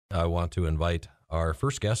I want to invite our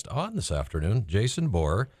first guest on this afternoon, Jason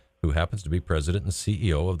Bohr, who happens to be president and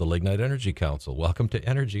CEO of the Lignite Energy Council. Welcome to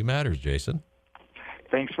Energy Matters, Jason.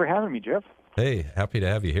 Thanks for having me, Jeff. Hey, happy to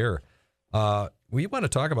have you here. We want to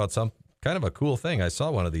talk about some kind of a cool thing. I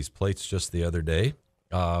saw one of these plates just the other day.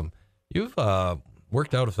 You've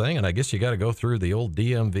worked out a thing, and I guess you got to go through the old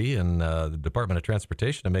DMV and the Department of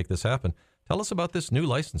Transportation to make this happen. Tell us about this new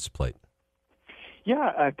license plate.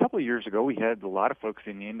 Yeah, a couple of years ago, we had a lot of folks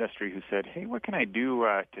in the industry who said, hey, what can I do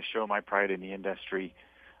to show my pride in the industry?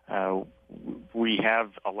 We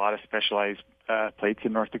have a lot of specialized plates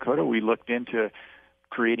in North Dakota. We looked into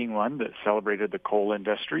creating one that celebrated the coal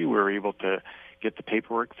industry. We were able to get the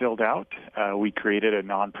paperwork filled out. We created a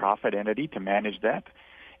nonprofit entity to manage that.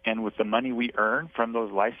 And with the money we earn from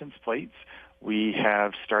those license plates, we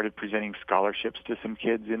have started presenting scholarships to some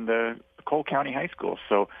kids in the Cole County High School.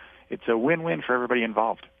 So it's a win-win for everybody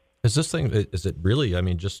involved. Is this thing, is it really,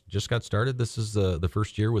 just got started? This is the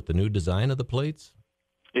first year with the new design of the plates?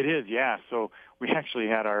 It is, yeah. So we actually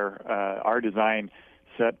had our design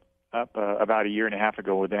set up about a year and a half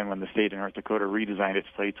ago. Then when the state of North Dakota redesigned its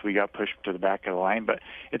plates, we got pushed to the back of the line. But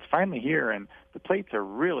it's finally here, and the plates are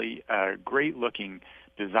really a great-looking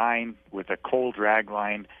design with a coal drag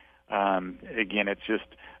line. Again, it's just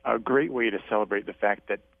a great way to celebrate the fact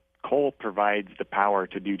that coal provides the power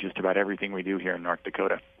to do just about everything we do here in North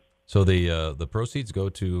Dakota. So the proceeds go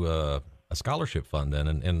to a scholarship fund then,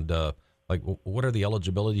 and what are the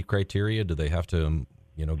eligibility criteria? Do they have to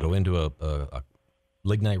go into a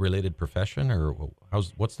lignite-related profession, or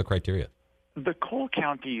what's the criteria? The coal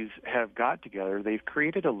counties have got together. They've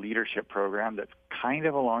created a leadership program that's kind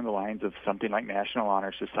of along the lines of something like National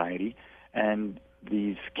Honor Society, and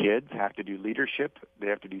these kids have to do leadership, they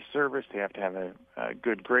have to do service, they have to have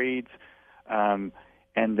good grades, and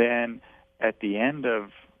then at the end of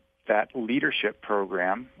that leadership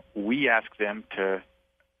program, we ask them to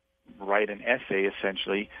write an essay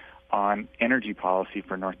essentially on energy policy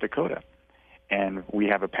for North Dakota. And we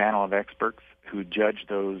have a panel of experts who judge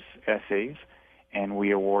those essays, and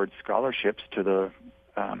we award scholarships to the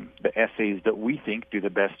essays that we think do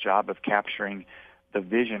the best job of capturing the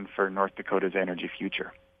vision for North Dakota's energy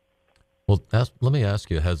future. Well, let me ask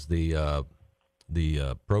you: has the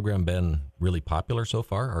program been really popular so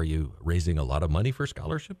far? Are you raising a lot of money for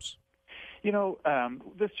scholarships?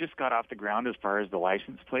 This just got off the ground as far as the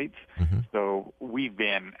license plates. Mm-hmm. So we've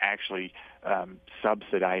been actually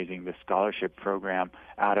subsidizing the scholarship program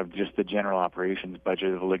out of just the general operations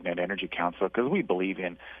budget of the Lignite Energy Council because we believe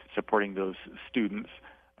in supporting those students.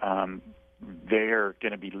 They're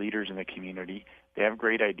going to be leaders in the community. They have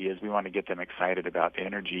great ideas. We want to get them excited about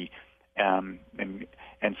energy. And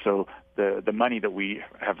so the money that we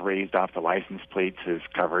have raised off the license plates has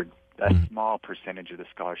covered a small percentage of the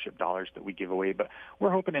scholarship dollars that we give away, but we're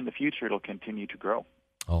hoping in the future it'll continue to grow.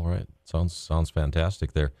 All right. Sounds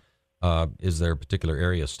fantastic there. Is there a particular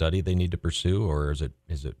area of study they need to pursue, or is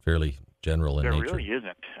it fairly general in nature? There really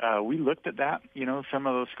isn't. We looked at that. Some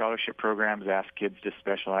of those scholarship programs ask kids to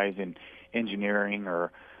specialize in engineering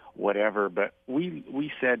or whatever, but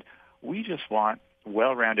we said we just want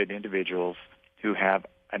well-rounded individuals who have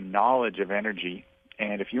a knowledge of energy,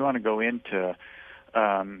 and if you want to go into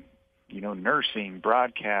nursing,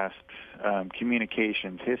 broadcast,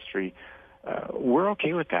 communications, history, we're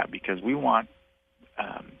okay with that because we want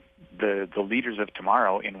the leaders of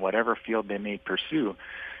tomorrow in whatever field they may pursue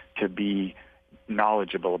to be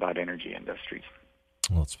knowledgeable about energy industries.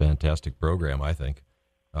 Well, it's a fantastic program, I think.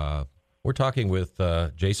 We're talking with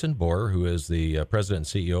Jason Bohr, who is the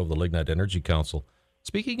president and CEO of the Lignite Energy Council.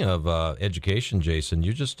 Speaking of education, Jason,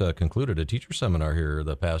 you just concluded a teacher seminar here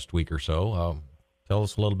the past week or so. Tell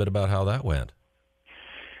us a little bit about how that went.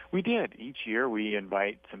 We did. Each year we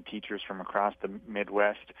invite some teachers from across the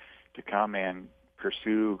Midwest to come and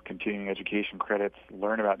pursue continuing education credits,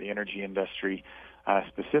 learn about the energy industry,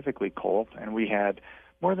 specifically coal. And we had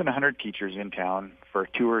more than 100 teachers in town for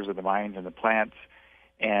tours of the mines and the plants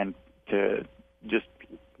and to just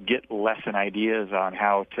get lesson ideas on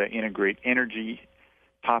how to integrate energy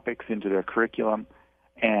topics into their curriculum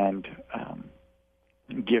and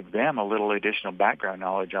give them a little additional background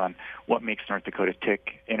knowledge on what makes North Dakota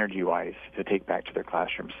tick energy-wise to take back to their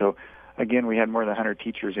classrooms. So, again, we had more than 100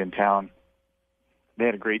 teachers in town. They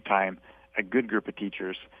had a great time, a good group of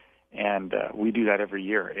teachers, and we do that every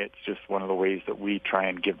year. It's just one of the ways that we try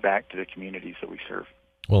and give back to the communities that we serve.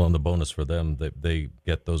 Well, and the bonus for them, they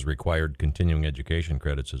get those required continuing education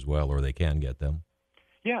credits as well, or they can get them.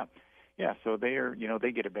 Yeah. So they are,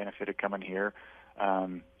 they get a benefit of coming here.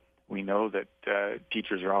 We know that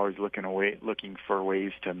teachers are always looking for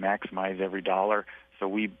ways to maximize every dollar, so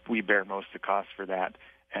we bear most of the cost for that.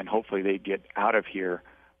 and hopefully they get out of here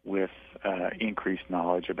with increased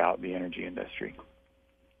knowledge about the energy industry.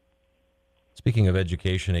 Speaking of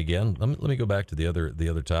education again, let me go back to the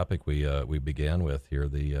other topic we began with here,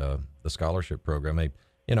 the scholarship program. I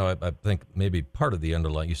think maybe part of the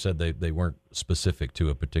underlying, you said they weren't specific to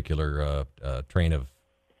a particular train of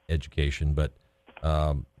education, but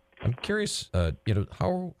I'm curious,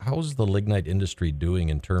 how's the lignite industry doing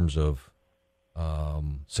in terms of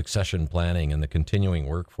succession planning and the continuing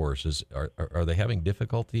workforce? Are they having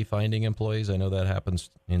difficulty finding employees? I know that happens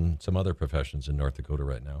in some other professions in North Dakota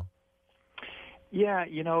right now. Yeah,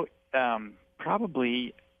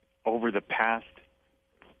 probably over the past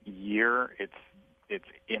year, it's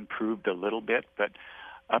improved a little bit, but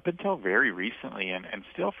up until very recently, and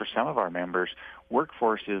still for some of our members,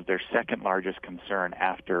 workforce is their second largest concern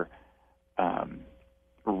after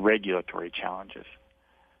regulatory challenges.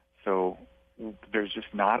 So there's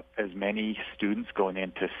just not as many students going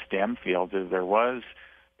into STEM fields as there was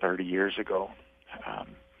 30 years ago.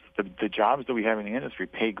 The jobs that we have in the industry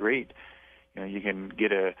pay great. You can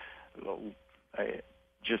get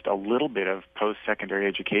just a little bit of post-secondary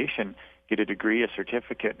education, get a degree, a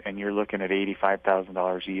certificate, and you're looking at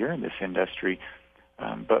 $85,000 a year in this industry.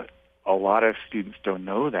 But a lot of students don't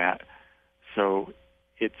know that, so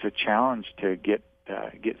it's a challenge to get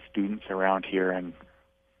students around here and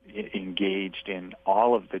engaged in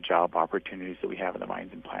all of the job opportunities that we have in the mines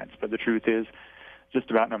and plants. But the truth is, just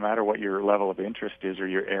about no matter what your level of interest is or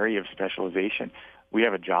your area of specialization, we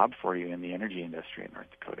have a job for you in the energy industry in North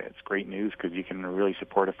Dakota. It's great news because you can really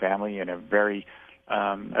support a family in a very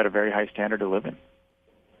at a very high standard of living.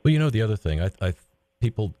 Well, the other thing,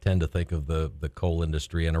 people tend to think of the coal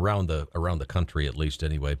industry, and around the country, at least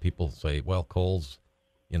anyway, people say, well, coal's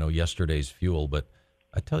yesterday's fuel. But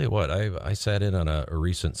I tell you what, I sat in on a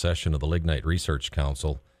recent session of the Lignite Research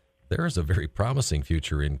Council. There is a very promising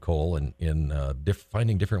future in coal and in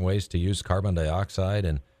finding different ways to use carbon dioxide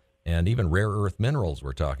and even rare earth minerals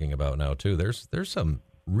we're talking about now too. There's some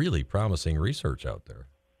really promising research out there.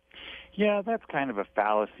 Yeah, that's kind of a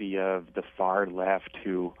fallacy of the far left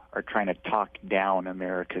who are trying to talk down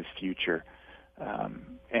America's future.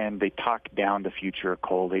 And they talk down the future of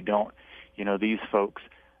coal. They don't, these folks,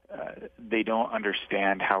 they don't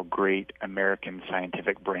understand how great American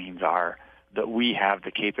scientific brains are, that we have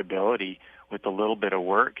the capability with a little bit of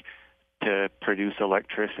work to produce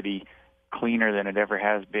electricity cleaner than it ever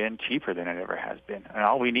has been, cheaper than it ever has been. And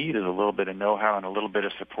all we need is a little bit of know-how and a little bit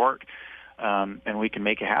of support, and we can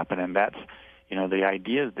make it happen. And that's, the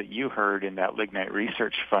ideas that you heard in that Lignite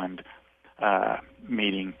Research Fund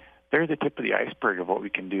meeting, they're the tip of the iceberg of what we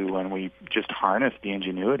can do when we just harness the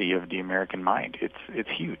ingenuity of the American mind. It's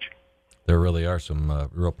huge. There really are some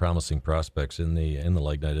real promising prospects in the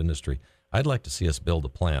lignite industry. I'd like to see us build a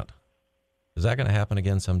plant. Is that going to happen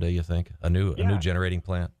again someday, you think? A new generating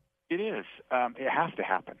plant? It is. It has to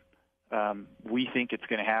happen. We think it's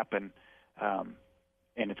going to happen,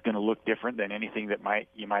 and it's going to look different than anything that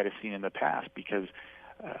you might have seen in the past, because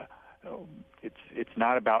it's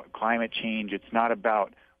not about climate change. It's not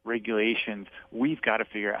about regulations. We've got to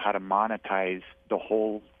figure out how to monetize the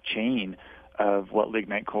whole chain of what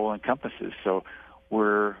lignite coal encompasses. So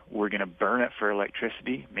we're going to burn it for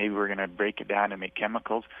electricity. Maybe we're going to break it down and make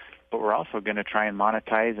chemicals, but we're also going to try and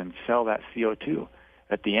monetize and sell that CO2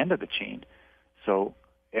 at the end of the chain. So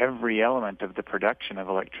every element of the production of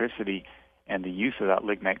electricity and the use of that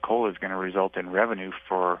lignite coal is going to result in revenue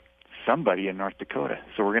for somebody in North Dakota.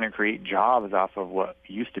 So we're going to create jobs off of what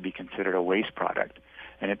used to be considered a waste product.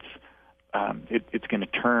 And it's going to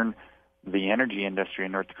turn the energy industry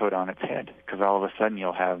in North Dakota on its head, because all of a sudden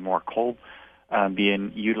you'll have more coal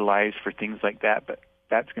being utilized for things like that, but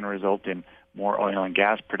that's going to result in more oil and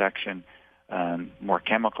gas production, more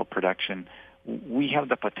chemical production. We have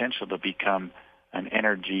the potential to become an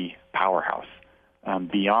energy powerhouse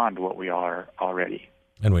beyond what we are already.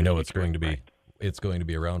 And we know it's going to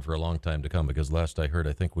be around for a long time to come, because last I heard,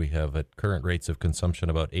 I think we have at current rates of consumption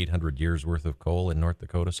about 800 years worth of coal in North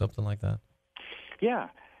Dakota, something like that. Yeah,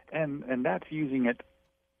 and that's using it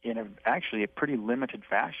in actually a pretty limited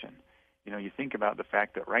fashion. You think about the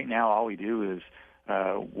fact that right now all we do is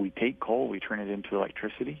we take coal, we turn it into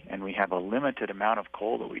electricity, and we have a limited amount of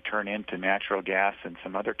coal that we turn into natural gas and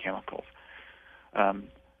some other chemicals.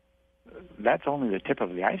 That's only the tip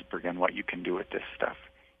of the iceberg on what you can do with this stuff.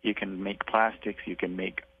 You can make plastics, you can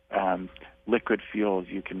make liquid fuels,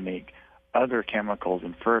 you can make other chemicals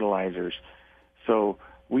and fertilizers. So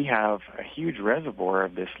we have a huge reservoir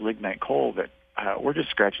of this lignite coal that we're just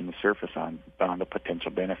scratching the surface on the potential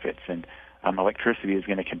benefits. And electricity is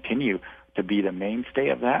going to continue to be the mainstay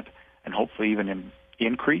of that, and hopefully even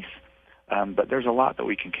increase. But there's a lot that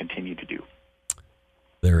we can continue to do.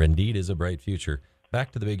 There indeed is a bright future.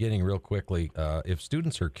 Back to the beginning real quickly. If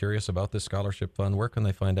students are curious about this scholarship fund, where can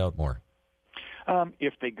they find out more?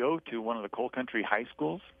 If they go to one of the coal country high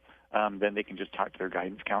schools, then they can just talk to their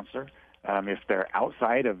guidance counselor. If they're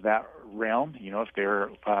outside of that realm, if they're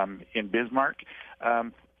in Bismarck,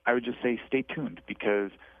 I would just say stay tuned,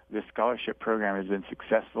 because this scholarship program has been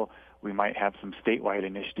successful. We might have some statewide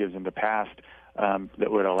initiatives in the past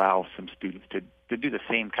that would allow some students to do the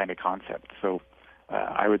same kind of concept. So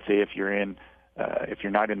I would say if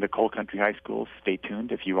you're not in the coal country high schools, stay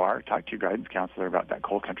tuned. If you are, talk to your guidance counselor about that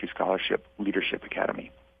Coal Country Scholarship Leadership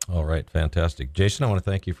Academy. All right, fantastic. Jason, I want to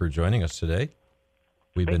thank you for joining us today.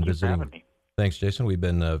 We've been visiting. For having me. Thanks, Jason. We've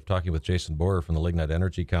been talking with Jason Borer from the Lignite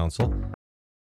Energy Council.